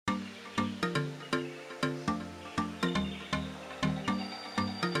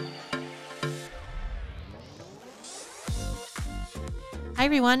Hi,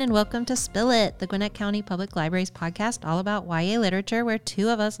 everyone, and welcome to Spill It, the Gwinnett County Public Library's podcast all about YA literature, where two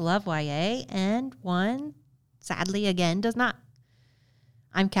of us love YA and one, sadly again, does not.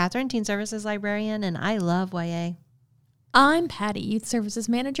 I'm Catherine, Teen Services Librarian, and I love YA. I'm Patty, Youth Services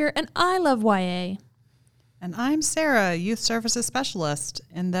Manager, and I love YA. And I'm Sarah, Youth Services Specialist.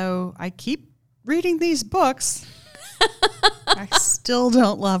 And though I keep reading these books, I still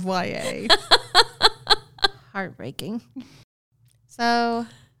don't love YA. Heartbreaking. So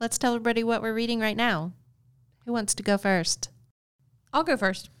let's tell everybody what we're reading right now. Who wants to go first? I'll go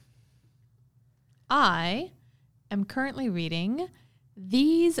first. I am currently reading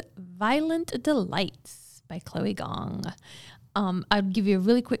These Violent Delights by Chloe Gong. I'll give you a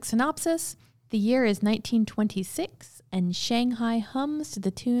really quick synopsis. The year is 1926, and Shanghai hums to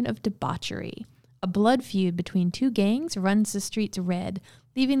the tune of debauchery. A blood feud between two gangs runs the streets red,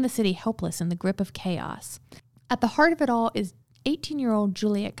 leaving the city helpless in the grip of chaos. At the heart of it all is 18-year-old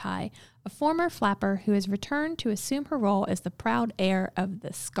Juliet Kai, a former flapper who has returned to assume her role as the proud heir of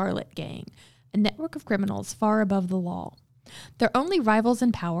the Scarlet Gang, a network of criminals far above the law. Their only rivals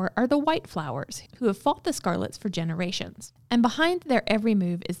in power are the White Flowers, who have fought the Scarlets for generations. And behind their every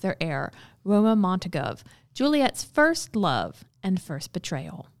move is their heir, Roma Montagov, Juliet's first love and first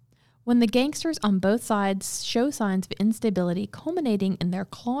betrayal. When the gangsters on both sides show signs of instability culminating in their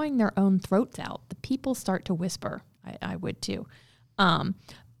clawing their own throats out, the people start to whisper, I would too, of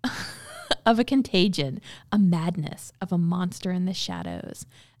a contagion, a madness, of a monster in the shadows.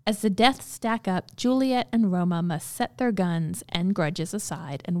 As the deaths stack up, Juliet and Roma must set their guns and grudges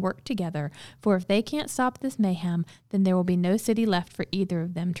aside and work together, for if they can't stop this mayhem, then there will be no city left for either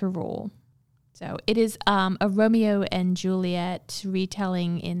of them to rule. So it is a Romeo and Juliet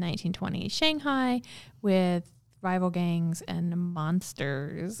retelling in 1920 Shanghai with rival gangs and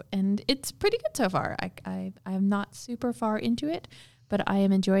monsters, and it's pretty good so far. I am not super far into it, but I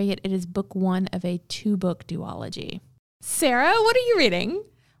am enjoying it. It is book one of a 2-book duology. Sarah, what are you reading?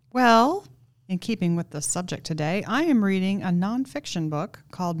 Well, in keeping with the subject today, I am reading a nonfiction book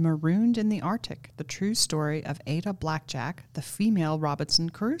called Marooned in the Arctic, the true story of Ada Blackjack, the female Robinson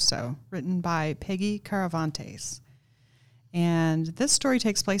Crusoe, written by Peggy Caravantes. And this story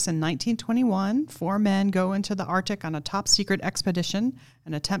takes place in 1921. 4 men go into the Arctic on a top-secret expedition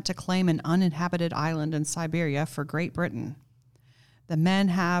and attempt to claim an uninhabited island in Siberia for Great Britain. The men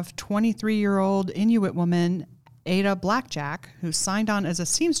have 23-year-old Inuit woman Ada Blackjack, who signed on as a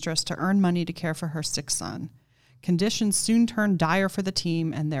seamstress to earn money to care for her sick son. Conditions soon turn dire for the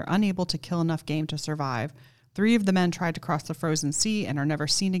team, and they're unable to kill enough game to survive. 3 of the men tried to cross the frozen sea and are never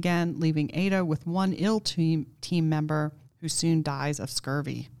seen again, leaving Ada with one ill team member who soon dies of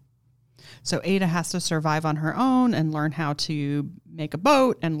scurvy. So Ada has to survive on her own and learn how to make a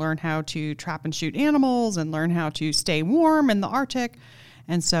boat and learn how to trap and shoot animals and learn how to stay warm in the Arctic.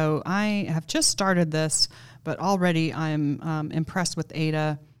 And so I have just started this, but already I'm impressed with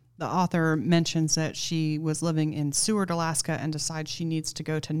Ada. The author mentions that she was living in Seward, Alaska, and decides she needs to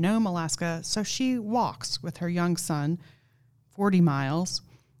go to Nome, Alaska. So she walks with her young son 40 miles.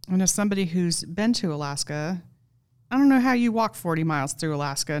 And as somebody who's been to Alaska, I don't know how you walk 40 miles through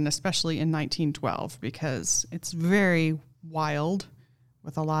Alaska, and especially in 1912, because it's very wild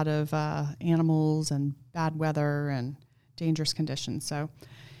with a lot of animals and bad weather and dangerous conditions. So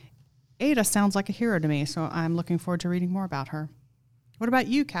Ada sounds like a hero to me, so I'm looking forward to reading more about her. What about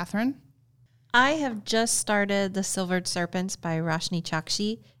you, Catherine? I have just started The Silvered Serpents by Roshni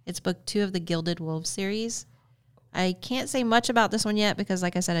Chokshi. It's book 2 of the Gilded Wolves series. I can't say much about this one yet because,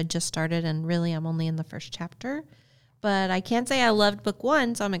 like I said, I just started and really I'm only in the first chapter. But I can say I loved book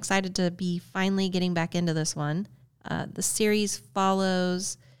 1, so I'm excited to be finally getting back into this one. The series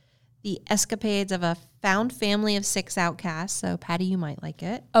follows the escapades of a found family of 6 outcasts. So, Patty, you might like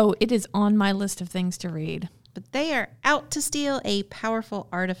it. Oh, it is on my list of things to read. But they are out to steal a powerful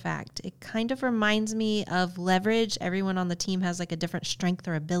artifact. It kind of reminds me of Leverage. Everyone on the team has like a different strength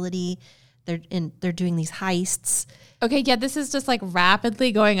or ability. They're doing these heists. Okay, yeah, this is just like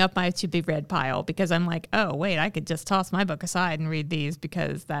rapidly going up my to-be-read pile because I'm like, oh, wait, I could just toss my book aside and read these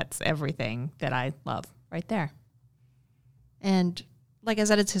because that's everything that I love right there. And like I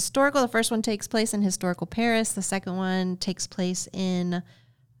said, it's historical. The first one takes place in historical Paris. The second one takes place in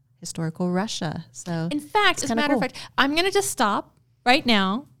historical Russia. So, in fact, as a matter of fact, I'm going to just stop right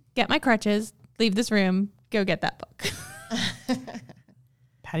now, get my crutches, leave this room, go get that book.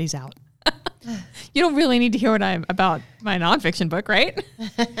 Patty's out. You don't really need to hear what I'm about my nonfiction book, right?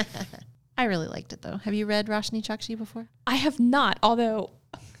 I really liked it, though. Have you read Roshni Chokshi before? I have not, although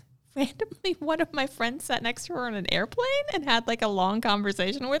randomly one of my friends sat next to her on an airplane and had like a long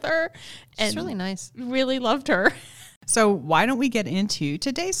conversation with her. She's really nice. Really loved her. So why don't we get into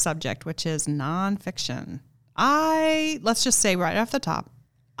today's subject, which is nonfiction? Let's just say right off the top,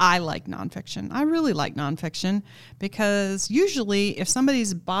 I like nonfiction. I really like nonfiction because usually if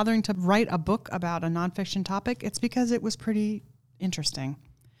somebody's bothering to write a book about a nonfiction topic, it's because it was pretty interesting.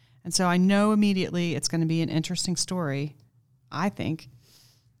 And so I know immediately it's going to be an interesting story, I think.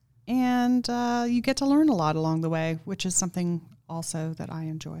 And you get to learn a lot along the way, which is something also that I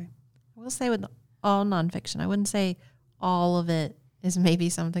enjoy. I will say with all nonfiction, I wouldn't say all of it is maybe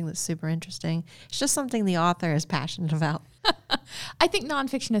something that's super interesting. It's just something the author is passionate about. I think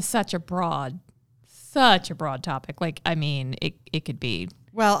nonfiction is such a broad topic. Like, I mean, it could be.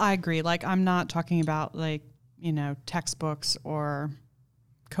 Well, I agree. Like, I'm not talking about textbooks or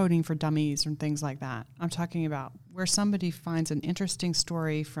coding for dummies and things like that. I'm talking about where somebody finds an interesting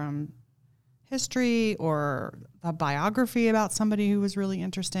story from history or a biography about somebody who was really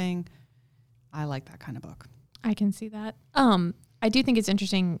interesting. I like that kind of book. I can see that. I do think it's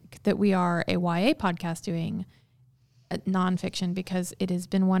interesting that we are a YA podcast doing nonfiction because it has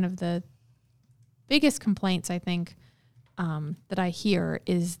been one of the biggest complaints, I think, that I hear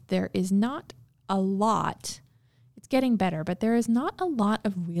is there is not a lot. It's getting better, but there is not a lot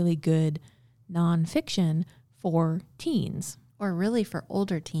of really good nonfiction for teens. Or really for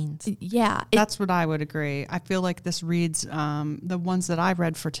older teens. Yeah. That's what I would agree. I feel like this reads, the ones that I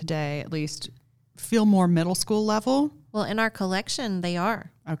read for today, at least, feel more middle school level. Well, in our collection, they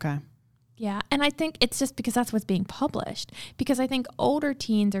are. Okay. Yeah, and I think it's just because that's what's being published. Because I think older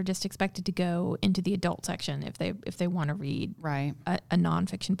teens are just expected to go into the adult section if they want to read right a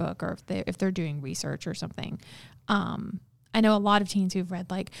nonfiction book or if they're doing research or something. I know a lot of teens who've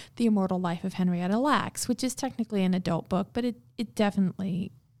read like The Immortal Life of Henrietta Lacks, which is technically an adult book, but it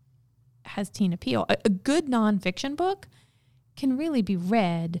definitely has teen appeal. A good nonfiction book can really be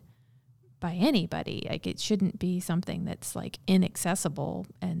read by anybody. Like, it shouldn't be something that's like inaccessible.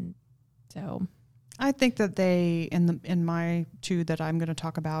 And so I think that they, in my two that I'm going to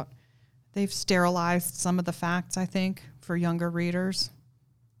talk about, they've sterilized some of the facts, I think, for younger readers.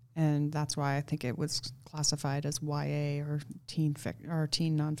 And that's why I think it was classified as YA or teen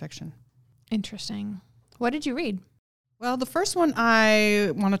nonfiction. Interesting. What did you read? Well, the first one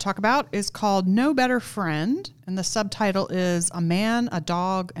I want to talk about is called No Better Friend, and the subtitle is A Man, a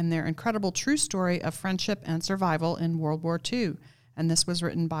Dog, and Their Incredible True Story of Friendship and Survival in World War II. And this was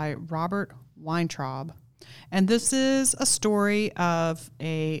written by Robert Weintraub. And this is a story of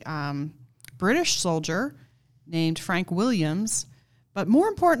a British soldier named Frank Williams. But more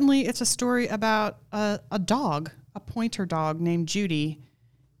importantly, it's a story about a dog, a pointer dog named Judy,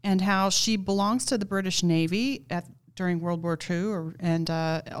 and how she belongs to the British Navy during World War II and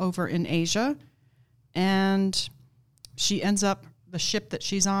over in Asia. And she ends up, the ship that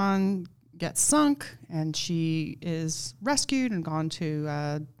she's on gets sunk, and she is rescued and gone to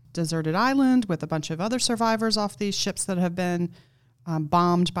a deserted island with a bunch of other survivors off these ships that have been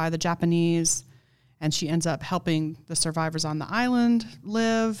bombed by the Japanese. And she ends up helping the survivors on the island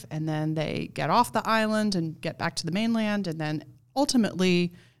live, and then they get off the island and get back to the mainland. And then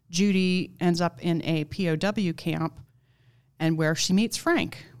ultimately, Judy ends up in a POW camp, and where she meets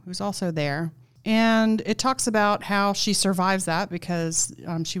Frank, who's also there. And it talks about how she survives that because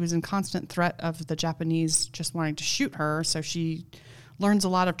she was in constant threat of the Japanese just wanting to shoot her. So she learns a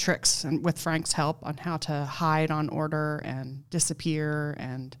lot of tricks and with Frank's help on how to hide on order and disappear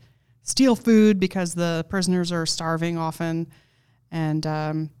and steal food because the prisoners are starving often,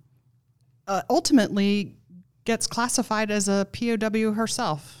 and ultimately gets classified as a POW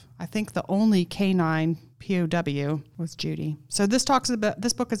herself. I think the only canine POW was Judy. So this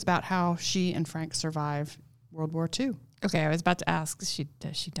book is about how she and Frank survive World War II. Okay, I was about to ask,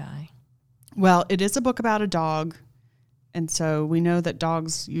 does she die? Well, it is a book about a dog, and so we know that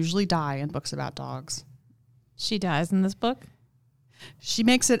dogs usually die in books about dogs. She dies in this book? She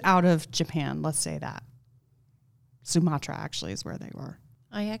makes it out of Japan, let's say that. Sumatra, actually, is where they were.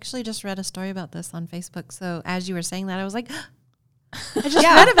 I actually just read a story about this on Facebook. So as you were saying that, I was like, I just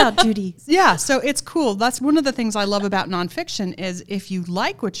read about Judy. Yeah, so it's cool. That's one of the things I love about nonfiction is if you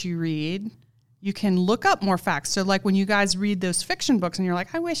like what you read, you can look up more facts. So like when you guys read those fiction books and you're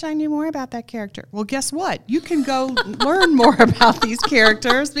like, I wish I knew more about that character. Well, guess what? You can go learn more about these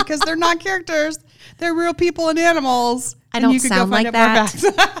characters because they're not characters. They're real people and animals. I don't sound like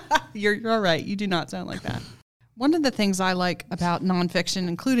that. You're right. You do not sound like that. One of the things I like about nonfiction,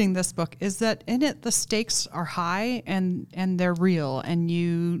 including this book, is that in it the stakes are high and they're real, and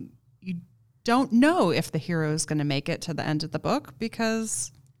you don't know if the hero is going to make it to the end of the book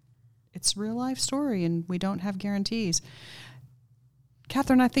because it's a real life story and we don't have guarantees.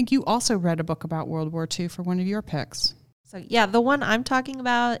 Catherine, I think you also read a book about World War II for one of your picks. So yeah, the one I'm talking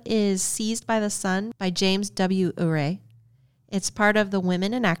about is Seized by the Sun by James W. Urey. It's part of the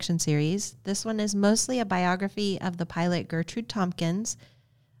Women in Action series. This one is mostly a biography of the pilot Gertrude Tompkins,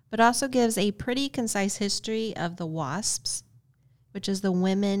 but also gives a pretty concise history of the WASPs, which is the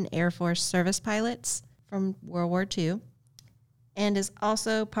Women Air Force Service Pilots from World War II, and is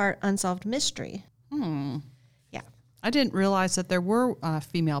also part Unsolved Mystery. Yeah. I didn't realize that there were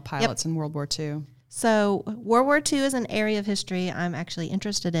female pilots in World War II. So World War II is an area of history I'm actually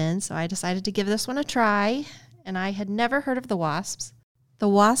interested in, so I decided to give this one a try, and I had never heard of the WASPs. The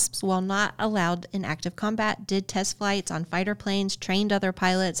WASPs, while not allowed in active combat, did test flights on fighter planes, trained other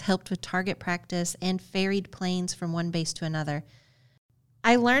pilots, helped with target practice, and ferried planes from one base to another.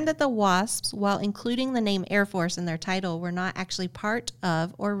 I learned that the WASPs, while including the name Air Force in their title, were not actually part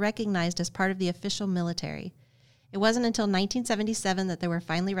of or recognized as part of the official military. It wasn't until 1977 that they were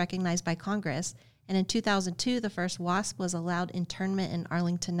finally recognized by Congress, and in 2002, the first WASP was allowed internment in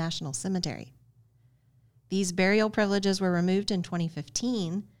Arlington National Cemetery. These burial privileges were removed in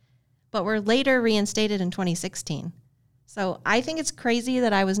 2015, but were later reinstated in 2016. So I think it's crazy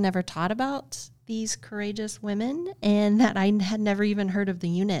that I was never taught about these courageous women and that I had never even heard of the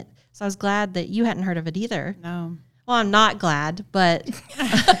unit. So I was glad that you hadn't heard of it either. No. Well, I'm not glad, but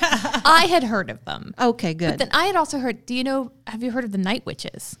I had heard of them. okay, But good. then I had also heard, have you heard of the Night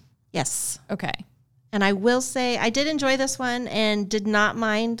Witches? Yes. Okay. And I will say I did enjoy this one and did not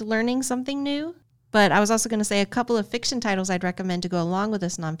mind learning something new. But I was also going to say a couple of fiction titles I'd recommend to go along with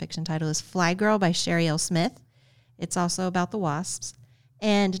this nonfiction title is Fly Girl by Sherry L. Smith. It's also about the WASPs.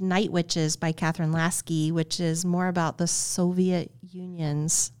 And Night Witches by Catherine Lasky, which is more about the Soviet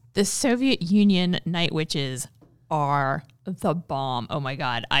Union's. The Soviet Union Night Witches are the bomb. Oh my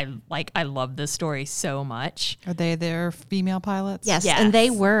God. I love this story so much. Are they their female pilots? Yes, Yes. and they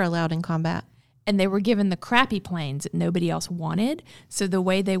were allowed in combat. And they were given the crappy planes that nobody else wanted. So the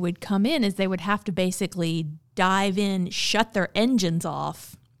way they would come in is they would have to basically dive in, shut their engines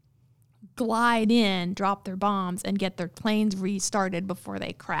off, glide in, drop their bombs, and get their planes restarted before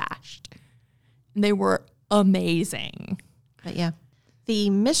they crashed. And they were amazing. But yeah, the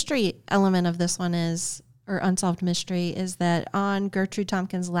mystery element of this one is, or unsolved mystery, is that on Gertrude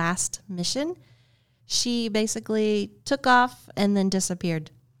Tompkins' last mission, she basically took off and then disappeared.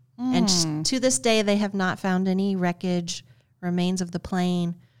 And to this day, they have not found any wreckage, remains of the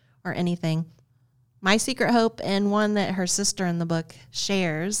plane, or anything. My secret hope, and one that her sister in the book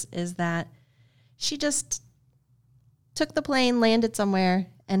shares, is that she just took the plane, landed somewhere,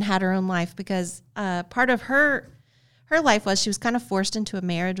 and had her own life, because part of her life was she was kind of forced into a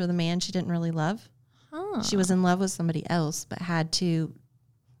marriage with a man she didn't really love. Huh. She was in love with somebody else, but had to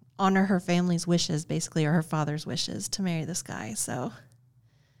honor her family's wishes, basically, or her father's wishes, to marry this guy. So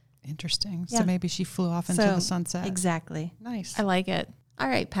Interesting. Yeah. So maybe she flew off into the sunset. Exactly. Nice. I like it. All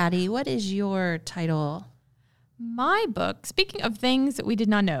right, Patty, what is your title? My book, speaking of things that we did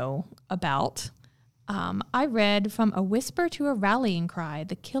not know about, I read From a Whisper to a Rallying Cry,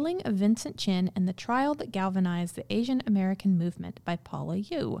 The Killing of Vincent Chin and the Trial That Galvanized the Asian American Movement by Paula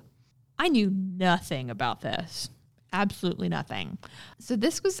Yu. I knew nothing about this. Absolutely nothing. So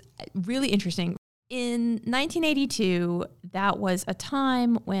this was really interesting. In 1982, that was a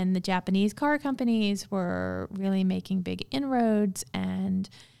time when the Japanese car companies were really making big inroads, and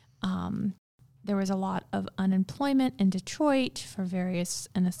there was a lot of unemployment in Detroit for various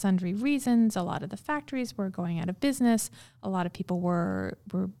and sundry reasons. A lot of the factories were going out of business. A lot of people were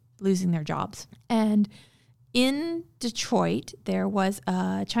losing their jobs. And in Detroit, there was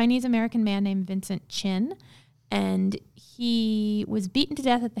a Chinese-American man named Vincent Chin, and he was beaten to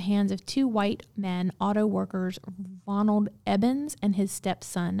death at the hands of two white men, auto workers, Ronald Ebbins and his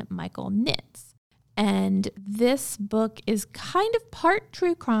stepson, Michael Nitz. And this book is kind of part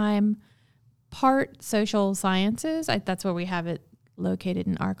true crime, part social sciences. That's where we have it located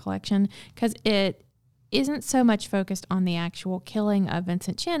in our collection, because it isn't so much focused on the actual killing of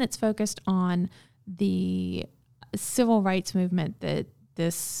Vincent Chin. It's focused on the civil rights movement that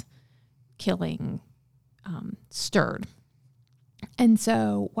this killing stirred. And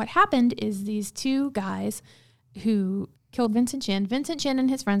so what happened is these two guys who killed Vincent Chin and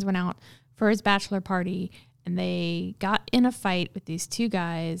his friends went out for his bachelor party, and they got in a fight with these two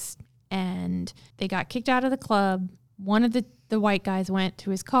guys, and they got kicked out of the club. One of the white guys went to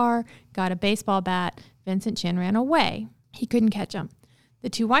his car, got a baseball bat. Vincent Chin ran away. He couldn't catch him. The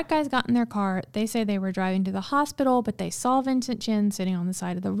two white guys got in their car. They say they were driving to the hospital, but they saw Vincent Chin sitting on the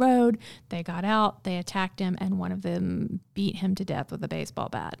side of the road. They got out, they attacked him, and one of them beat him to death with a baseball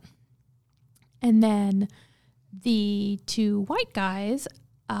bat. And then the two white guys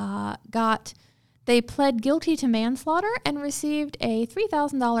they pled guilty to manslaughter and received a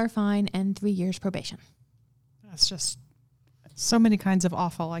 $3,000 fine and 3 years probation. That's just so many kinds of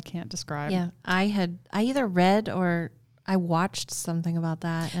awful I can't describe. Yeah, I either read or I watched something about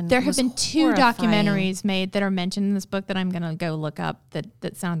that. And there it have was been two horrifying. documentaries made that are mentioned in this book that I'm going to go look up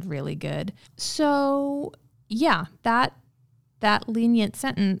that sound really good. So, yeah, that lenient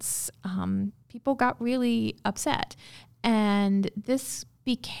sentence, people got really upset. And this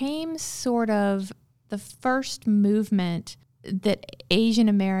became sort of the first movement that Asian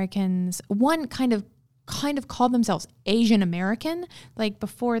Americans, one kind of called themselves Asian American. Like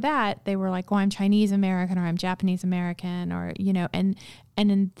before that, they were like, well, I'm Chinese American or I'm Japanese American or, and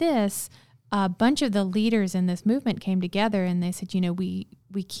in this, a bunch of the leaders in this movement came together and they said, we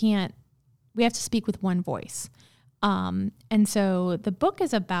have to speak with one voice. And so the book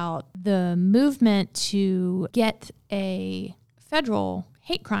is about the movement to get a federal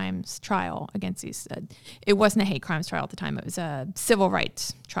hate crimes trial against these. It wasn't a hate crimes trial at the time. It was a civil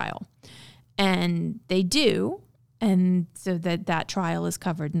rights trial. And they do. And so that trial is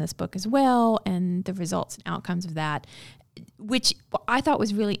covered in this book as well. And the results and outcomes of that, which I thought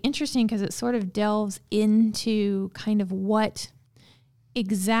was really interesting because it sort of delves into kind of what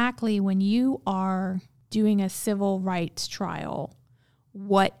exactly when you are doing a civil rights trial,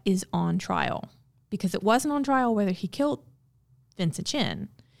 what is on trial. Because it wasn't on trial whether he killed Vincent Chin.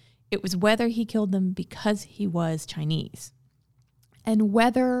 It was whether he killed them because he was Chinese. And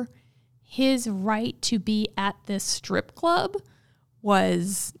whether his right to be at this strip club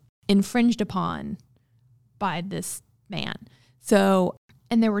was infringed upon by this man. So,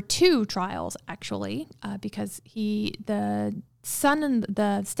 and there were two trials actually, because the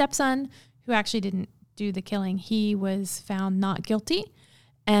stepson who actually didn't do the killing, he was found not guilty.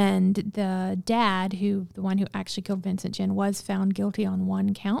 And the dad, the one who actually killed Vincent Chin, was found guilty on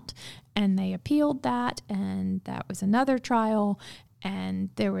one count. And they appealed that, and that was another trial. And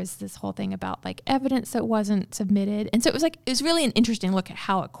there was this whole thing about like evidence that wasn't submitted. And so it was really an interesting look at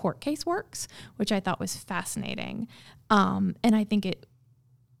how a court case works, which I thought was fascinating. And I think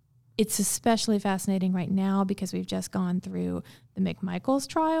it's especially fascinating right now because we've just gone through the McMichaels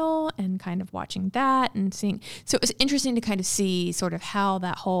trial and kind of watching that and seeing. So it was interesting to kind of see sort of how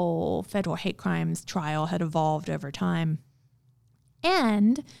that whole federal hate crimes trial had evolved over time.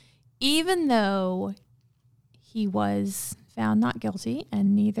 And even though he was found not guilty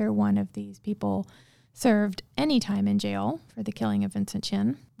and neither one of these people served any time in jail for the killing of Vincent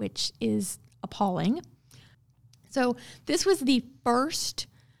Chin, which is appalling. So this was the first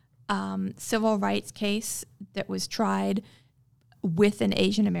civil rights case that was tried with an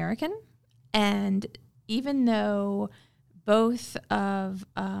Asian American. And even though both of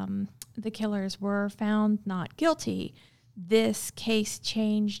the killers were found not guilty, this case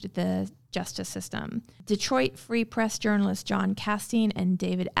changed the justice system. Detroit Free Press journalist John Castine and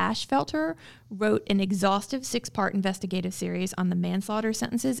David Ashfelter wrote an exhaustive 6-part investigative series on the manslaughter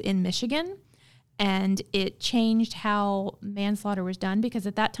sentences in Michigan. And it changed how manslaughter was done because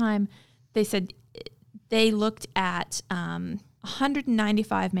at that time they said they looked at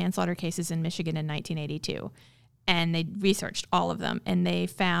 195 manslaughter cases in Michigan in 1982. And they researched all of them. And they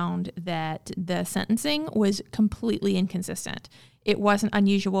found that the sentencing was completely inconsistent. It wasn't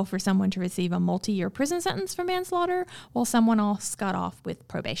unusual for someone to receive a multi-year prison sentence for manslaughter while someone else got off with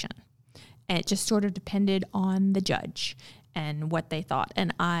probation. And it just sort of depended on the judge and what they thought.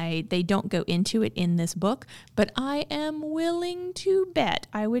 And they don't go into it in this book, but I am willing to bet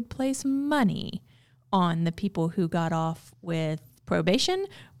I would place money on the people who got off with probation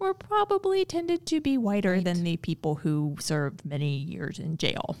were probably tended to be whiter than the people who served many years in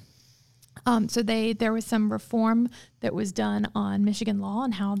jail. So there was some reform that was done on Michigan law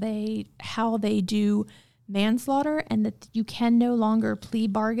and how they do manslaughter, and that you can no longer plea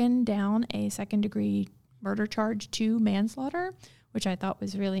bargain down a second-degree murder charge to manslaughter, which I thought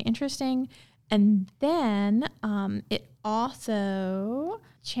was really interesting. And then it also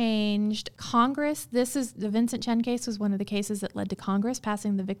changed Congress. The Vincent Chin case was one of the cases that led to Congress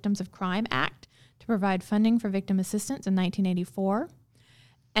passing the Victims of Crime Act to provide funding for victim assistance in 1984.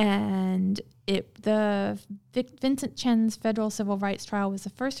 And Vincent Chin's federal civil rights trial was the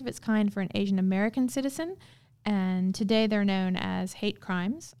first of its kind for an Asian American citizen. And today they're known as hate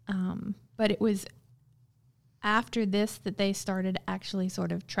crimes. But it was after this that they started actually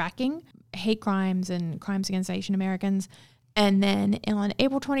sort of tracking hate crimes and crimes against Asian Americans. And then on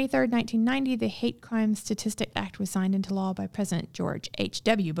April 23rd, 1990, the Hate Crime Statistics Act was signed into law by President George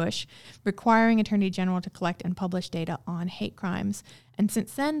H.W. Bush, requiring Attorney General to collect and publish data on hate crimes. And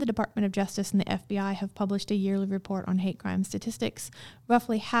since then, the Department of Justice and the FBI have published a yearly report on hate crime statistics.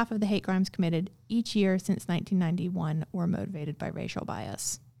 Roughly half of the hate crimes committed each year since 1991 were motivated by racial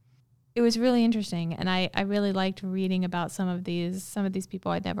bias. It was really interesting, and I really liked reading about some of these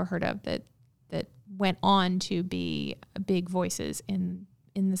people I'd never heard of that went on to be big voices in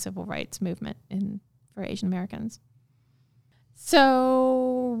the civil rights movement for Asian Americans.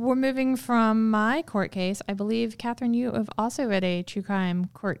 So we're moving from my court case. I believe, Catherine, you have also read a true crime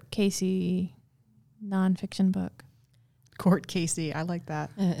court casey nonfiction book. Court Casey, I like that.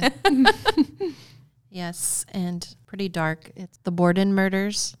 Yes, and pretty dark. It's The Borden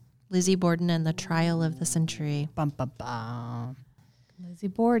Murders, Lizzie Borden and the Trial of the Century. Bum, bum, bum. Lizzie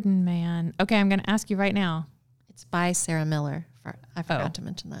Borden, man. Okay, I'm going to ask you right now. It's by Sarah Miller. I forgot to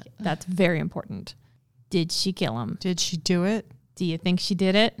mention that. That's very important. Did she kill him? Did she do it? Do you think she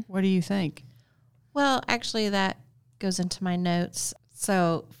did it? What do you think? Well, actually, that goes into my notes.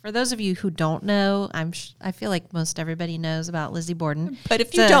 So, for those of you who don't know, I feel like most everybody knows about Lizzie Borden. But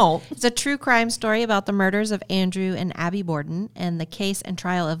if you don't, it's a true crime story about the murders of Andrew and Abby Borden and the case and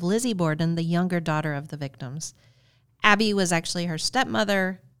trial of Lizzie Borden, the younger daughter of the victims. Abby was actually her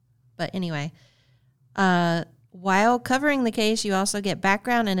stepmother, but anyway. While covering the case, you also get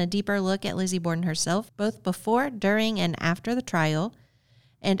background and a deeper look at Lizzie Borden herself, both before, during, and after the trial.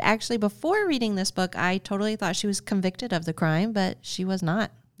 And actually, before reading this book, I totally thought she was convicted of the crime, but she was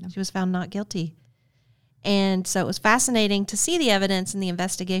not. She was found not guilty. And so it was fascinating to see the evidence and the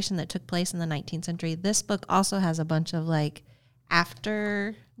investigation that took place in the 19th century. This book also has a bunch of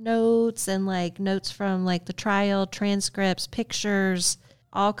after notes and notes from the trial, transcripts, pictures,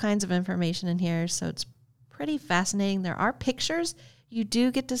 all kinds of information in here. So it's pretty fascinating. There are pictures. You do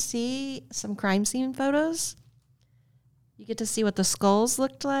get to see some crime scene photos. You get to see what the skulls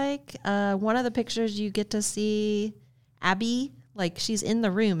looked like. One of the pictures you get to see Abby, she's in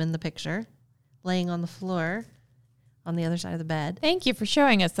the room in the picture, laying on the floor on the other side of the bed. Thank you for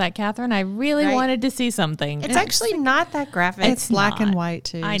showing us that, Catherine. I really wanted to see something. It's actually not that graphic. It's black and white,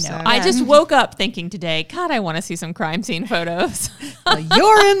 too. I know. So. I just woke up thinking today, God, I want to see some crime scene photos. Well,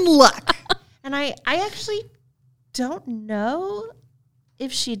 you're in luck. And I actually don't know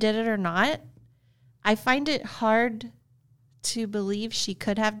if she did it or not. I find it hard to believe she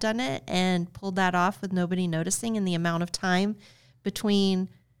could have done it and pulled that off with nobody noticing in the amount of time between,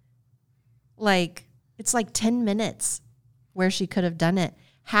 it's 10 minutes where she could have done it.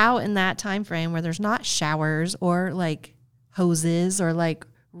 How in that time frame where there's not showers or hoses or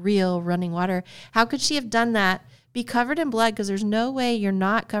real running water, how could she have done that, be covered in blood? Because there's no way you're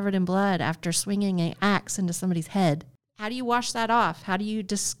not covered in blood after swinging an axe into somebody's head. How do you wash that off? How do you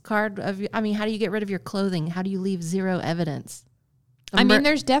how do you get rid of your clothing? How do you leave zero evidence?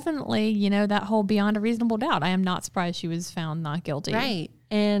 There's definitely, that whole beyond a reasonable doubt. I am not surprised she was found not guilty. Right.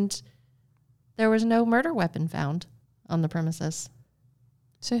 And there was no murder weapon found on the premises.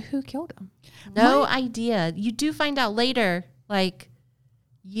 So who killed him? No idea. You do find out later,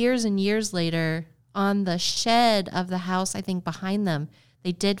 years and years later, on the shed of the house, I think behind them,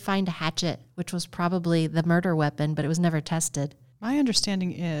 they did find a hatchet, which was probably the murder weapon, but it was never tested. My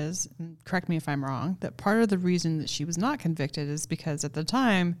understanding is, and correct me if I'm wrong, that part of the reason that she was not convicted is because at the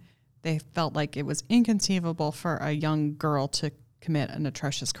time they felt like it was inconceivable for a young girl to commit an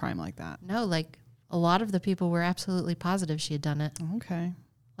atrocious crime like that. No, a lot of the people were absolutely positive she had done it. Okay.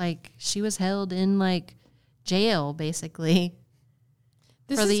 She was held in jail, basically.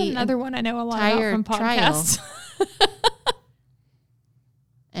 This is another one I know a lot about from podcasts.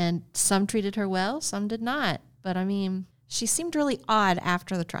 And some treated her well, some did not. But she seemed really odd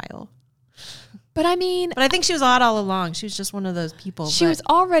after the trial. But I think she was odd all along. She was just one of those people. She was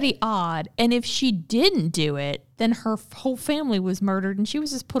already odd. And if she didn't do it, then her whole family was murdered and she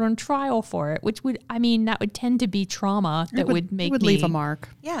was just put on trial for it, which would, that would tend to be trauma that would make it would leave a mark.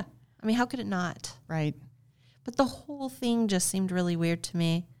 Yeah. How could it not? Right. But the whole thing just seemed really weird to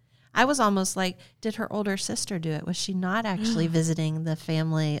me. I was almost did her older sister do it? Was she not actually visiting the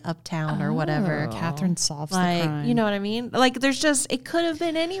family uptown or whatever? Catherine solves the crime. You know what I mean? There's just, it could have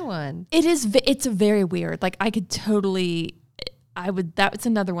been anyone. It's very weird. I could totally, that's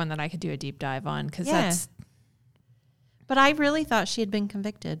another one that I could do a deep dive on because that's. But I really thought she had been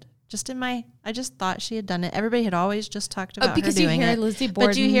convicted. I just thought she had done it. Everybody had always just talked about her doing it. Because you hear Lizzie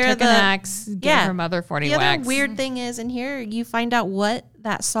Borden took an axe, give her mother 40 whacks. The whacks. other weird thing is, in here, you find out what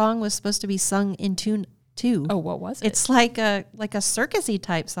that song was supposed to be sung in tune to. Oh, what was it? It's like a circusy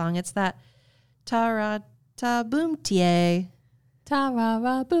type song. It's that ta-ra, Ta boom tie.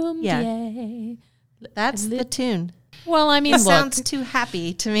 Ta-ra-ra boom Yeah. yay. That's the tune. Well, I mean, It look, sounds too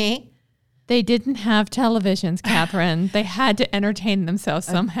happy to me. they didn't have televisions, Catherine. They had to entertain themselves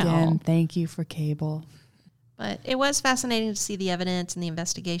somehow. Again, thank you for cable. But it was fascinating to see the evidence and the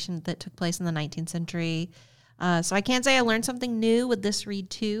investigation that took place in the 19th century. So I can't say I learned something new with this read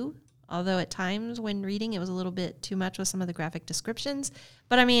too, although at times when reading it was a little bit too much with some of the graphic descriptions.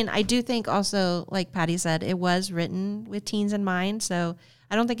 But I mean, I do think also, like Patty said, it was written with teens in mind. So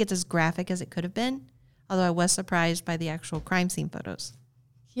I don't think it's as graphic as it could have been, although I was surprised by the actual crime scene photos.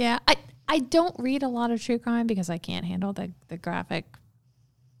 Yeah, I don't read a lot of true crime because I can't handle the graphic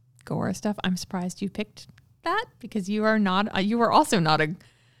gore stuff. I'm surprised you picked that because you are also not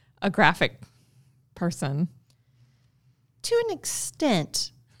a graphic person. To an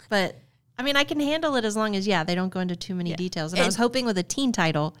extent, but I mean, I can handle it as long as, they don't go into too many details. And I was hoping with a teen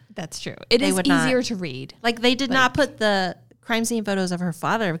title, That's true. It They is would not- easier to read. like they did not put the crime scene photos of her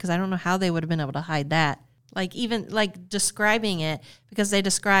father because I don't know how they would have been able to hide that. Like even like describing it because they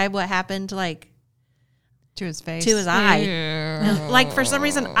describe what happened like To his face. to his eye. And, like for some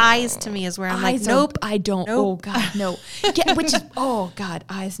reason, eyes to me is where I'm like, nope. I don't. Nope. Oh God, no. Yeah, which is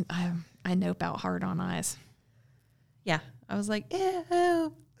eyes. I nope out hard on eyes. Yeah, I was like,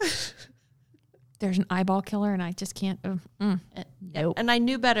 ew. There's an eyeball killer, and I just can't. Nope. And I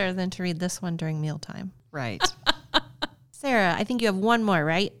knew better than to read this one during mealtime. Right. Sarah, I think you have one more,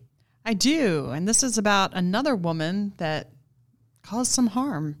 right? I do. And this is about another woman that caused some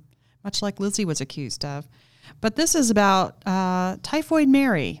harm, much like Lizzie was accused of. But this is about Typhoid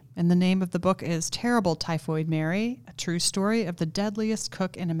Mary. And the name of the book is Terrible Typhoid Mary, a true story of the deadliest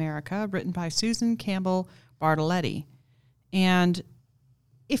cook in America, written by Susan Campbell Bartoletti. And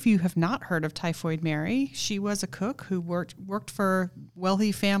if you have not heard of Typhoid Mary, she was a cook who worked for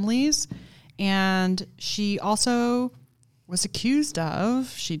wealthy families. And she also was accused of,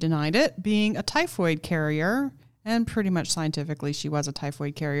 she denied it, being a typhoid carrier, and pretty much scientifically she was a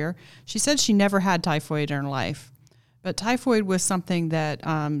typhoid carrier. She said she never had typhoid in her life, but typhoid was something that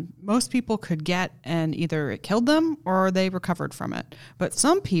most people could get and either it killed them or they recovered from it. But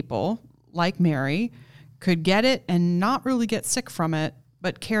some people, like Mary, could get it and not really get sick from it,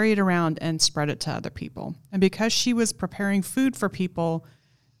 but carry it around and spread it to other people. And because she was preparing food for people,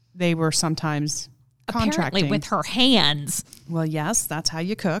 they were sometimes Apparently contracting with her hands. Well, yes, that's how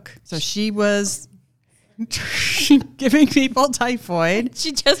you cook. So she was giving people typhoid.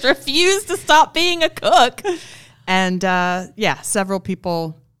 She just refused to stop being a cook. And several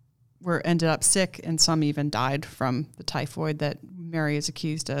people ended up sick, and some even died from the typhoid that Mary is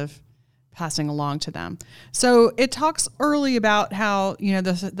accused of passing along to them. So it talks early about how,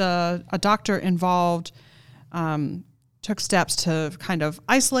 a doctor involved took steps to kind of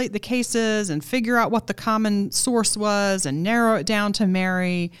isolate the cases and figure out what the common source was and narrow it down to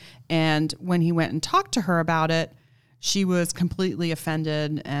Mary. And when he went and talked to her about it, she was completely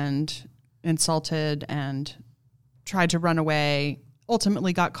offended and insulted and tried to run away,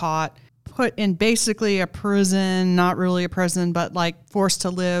 ultimately got caught, put in basically a prison, not really a prison, but like forced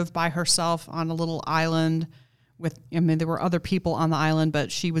to live by herself on a little island there were other people on the island,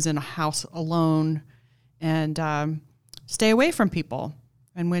 but she was in a house alone and stay away from people.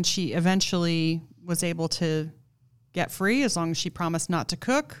 And when she eventually was able to get free, as long as she promised not to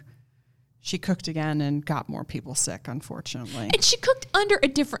cook, she cooked again and got more people sick, unfortunately. And she cooked under a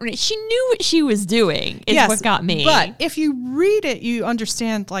different. She knew what she was doing. Is what got me. But if you read it, you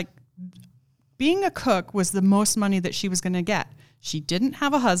understand like being a cook was the most money that she was going to get. She didn't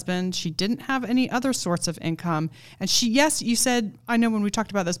have a husband. She didn't have any other sorts of income. And you said, I know when we talked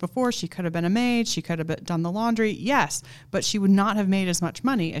about this before, she could have been a maid. She could have done the laundry. Yes, but she would not have made as much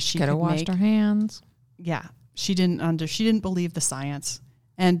money as she could have washed her hands. Yeah, she didn't believe the science,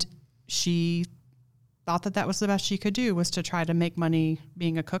 and she thought that was the best she could do was to try to make money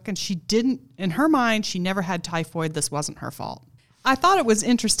being a cook. And she didn't. In her mind, she never had typhoid. This wasn't her fault. I thought it was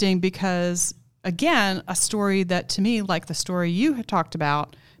interesting because, again, a story that to me, like the story you had talked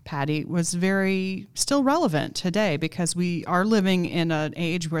about, Patty, was very still relevant today because we are living in an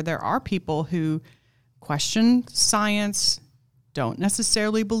age where there are people who question science, don't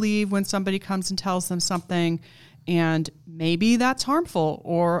necessarily believe when somebody comes and tells them something, and maybe that's harmful,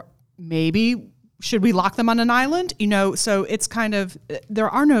 or maybe should we lock them on an island? So it's kind of, there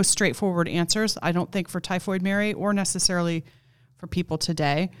are no straightforward answers, I don't think, for Typhoid Mary or necessarily for people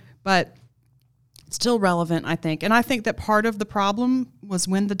today, but still relevant, I think. And I think that part of the problem was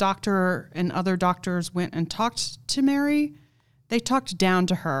when the doctor and other doctors went and talked to Mary, they talked down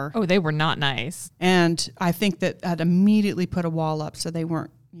to her. Oh, they were not nice. And I think that immediately put a wall up so they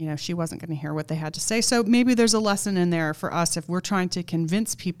weren't she wasn't going to hear what they had to say. So maybe there's a lesson in there for us if we're trying to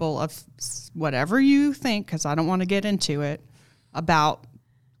convince people of whatever you think, because I don't want to get into it, about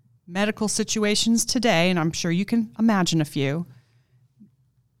medical situations today, and I'm sure you can imagine a few.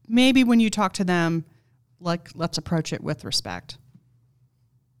 Maybe when you talk to them, let's approach it with respect.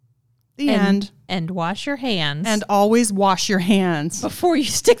 The end. And wash your hands. And always wash your hands. Before you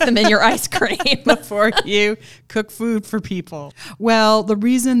stick them in your ice cream. Before you cook food for people. Well, the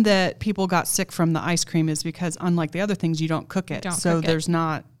reason that people got sick from the ice cream is because unlike the other things, you don't cook it. There's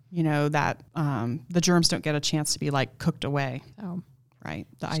not, that the germs don't get a chance to be cooked away. Oh. Right.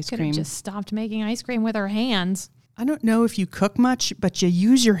 The She ice could cream. have just stopped making ice cream with her hands. I don't know if you cook much, but you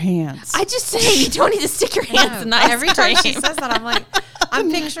use your hands. I just say you don't need to stick your hands in the ice Every cream. time she says that, I'm like, I'm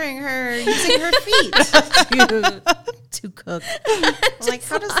picturing her using her feet to cook. I'm like,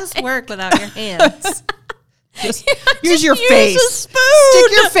 how does this work without your hands? Just use your face. A spoon.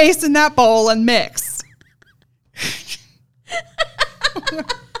 Stick your face in that bowl and mix.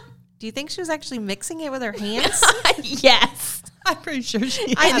 Do you think she was actually mixing it with her hands? Yes. I'm pretty sure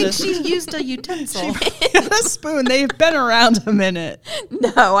she I had think a, she used a utensil. a spoon. They've been around a minute.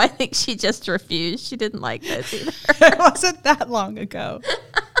 No, I think she just refused. She didn't like this either. It wasn't that long ago.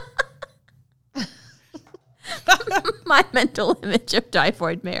 My mental image of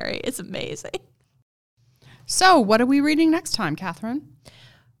Typhoid Mary is amazing. So, what are we reading next time, Catherine?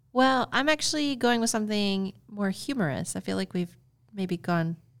 Well, I'm actually going with something more humorous. I feel like we've maybe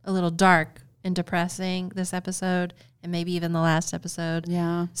gone a little dark and depressing this episode, and maybe even the last episode.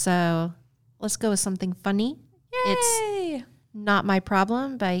 Yeah. So let's go with something funny. Yay! It's Not My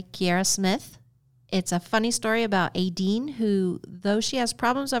Problem by Kiera Smith. It's a funny story about Aideen, who, though she has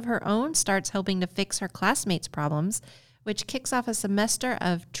problems of her own, starts helping to fix her classmates' problems, which kicks off a semester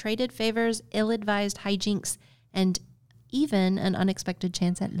of traded favors, ill-advised hijinks, and even an unexpected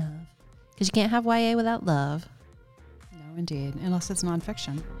chance at love. Because you can't have YA without love. No, indeed. Unless it's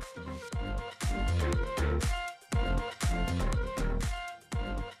nonfiction.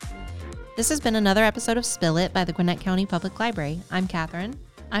 This has been another episode of Spill It by the Gwinnett County Public Library. I'm Catherine.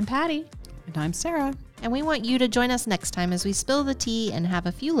 I'm Patty. And I'm Sarah. And we want you to join us next time as we spill the tea and have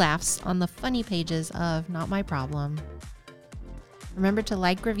a few laughs on the funny pages of Not My Problem. Remember to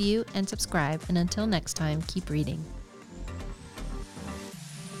like, review, and subscribe. And until next time, keep reading.